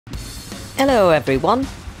Hello everyone,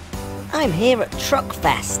 I'm here at Truck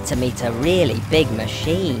Fest to meet a really big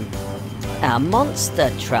machine, a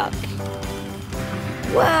monster truck.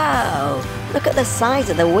 Whoa, look at the size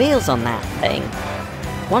of the wheels on that thing.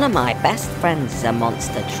 One of my best friends is a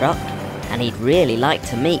monster truck and he'd really like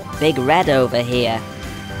to meet Big Red over here.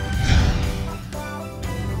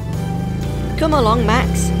 Come along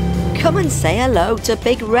Max, come and say hello to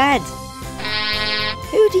Big Red.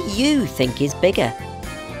 Who do you think is bigger?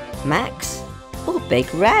 Max or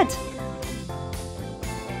Big Red?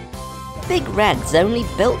 Big Red's only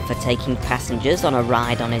built for taking passengers on a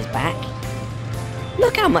ride on his back.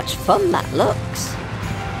 Look how much fun that looks.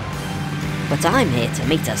 But I'm here to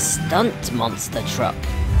meet a stunt monster truck.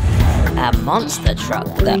 A monster truck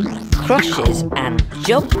that crushes and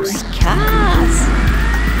jumps cars.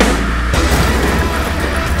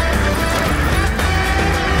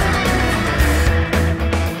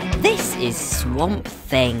 This is Swamp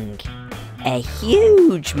Thing, a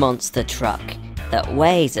huge monster truck that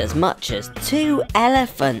weighs as much as 2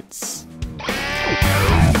 elephants.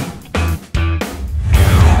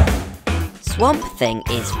 Swamp Thing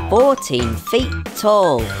is 14 feet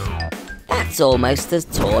tall. That's almost as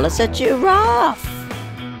tall as a giraffe.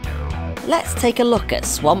 Let's take a look at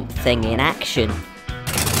Swamp Thing in action.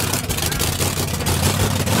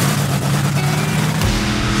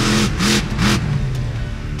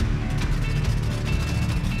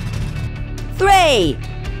 Three,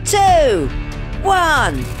 2,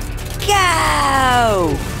 1,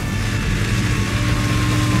 go!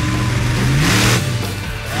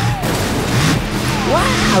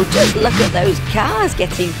 Wow, just look at those cars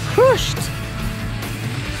getting crushed.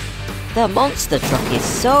 The monster truck is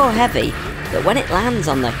so heavy that when it lands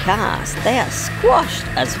on the cars, they are squashed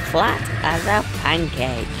as flat as a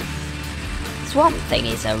pancake. Swamp Thing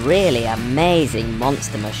is a really amazing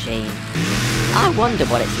monster machine. I wonder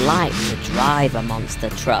what it's like to drive a monster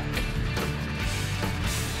truck.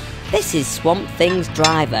 This is Swamp Thing's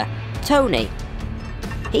driver, Tony.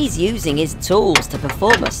 He's using his tools to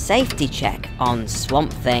perform a safety check on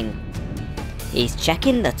Swamp Thing. He's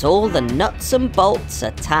checking that all the nuts and bolts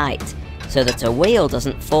are tight so that a wheel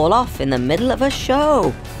doesn't fall off in the middle of a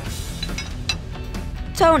show.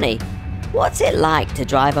 Tony, what's it like to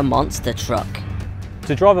drive a monster truck?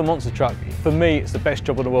 To drive a monster truck, for me, it's the best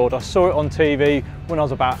job in the world. I saw it on TV when I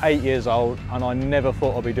was about 8 years old and I never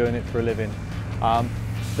thought I'd be doing it for a living.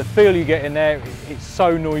 The feel you get in there, it's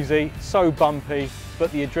so noisy, so bumpy,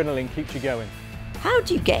 but the adrenaline keeps you going. How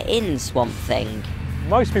do you get in Swamp Thing?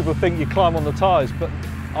 Most people think you climb on the tyres, but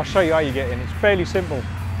I'll show you how you get in. It's fairly simple.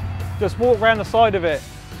 Just walk around the side of it.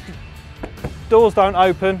 Doors don't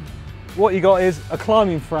open. What you got is a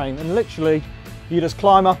climbing frame, and literally you just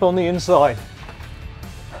climb up on the inside.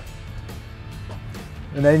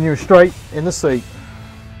 And then you're straight in the seat.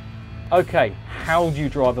 Okay, how do you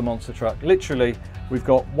drive a monster truck? Literally, we've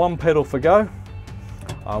got one pedal for go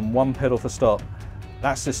and one pedal for stop.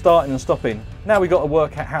 That's the starting and stopping. Now we've got to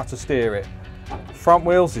work out how to steer it. Front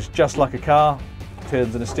wheels is just like a car,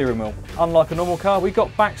 turns in a steering wheel. Unlike a normal car, we've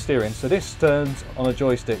got back steering, so this turns on a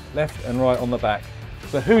joystick, left and right on the back.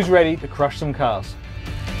 So who's ready to crush some cars?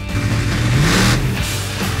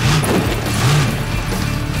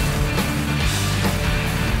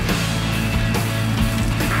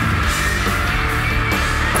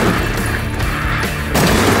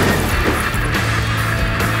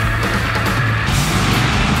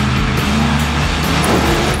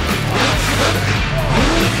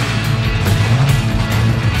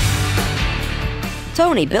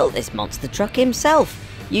 Tony built this monster truck himself,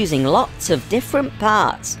 using lots of different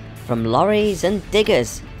parts, from lorries and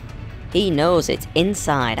diggers. He knows it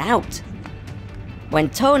inside out. When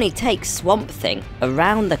Tony takes Swamp Thing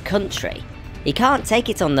around the country, he can't take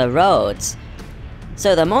it on the roads,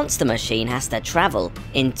 so the monster machine has to travel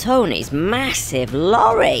in Tony's massive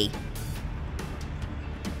lorry.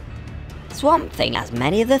 Swamp Thing has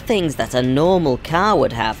many of the things that a normal car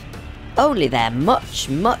would have, only they're much,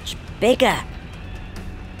 much bigger.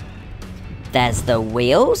 There's the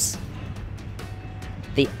wheels,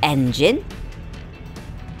 the engine,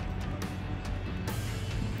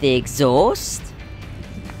 the exhaust,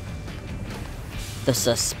 the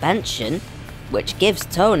suspension, which gives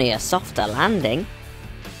Tony a softer landing,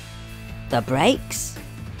 the brakes,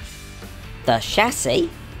 the chassis,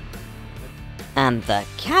 and the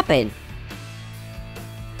cabin.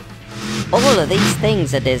 All of these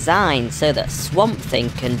things are designed so that Swamp Thing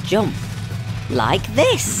can jump like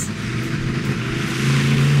this.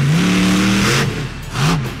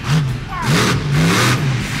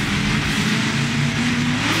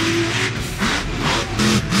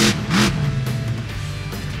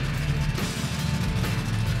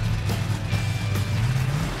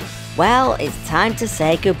 Well, it's time to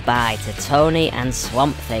say goodbye to Tony and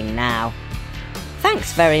Swamp Thing now.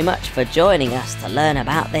 Thanks very much for joining us to learn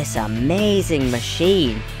about this amazing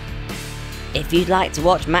machine. If you'd like to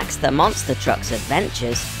watch Max the Monster Truck's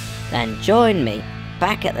adventures, then join me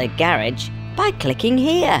back at the garage by clicking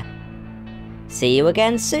here. See you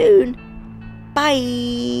again soon.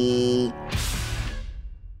 Bye!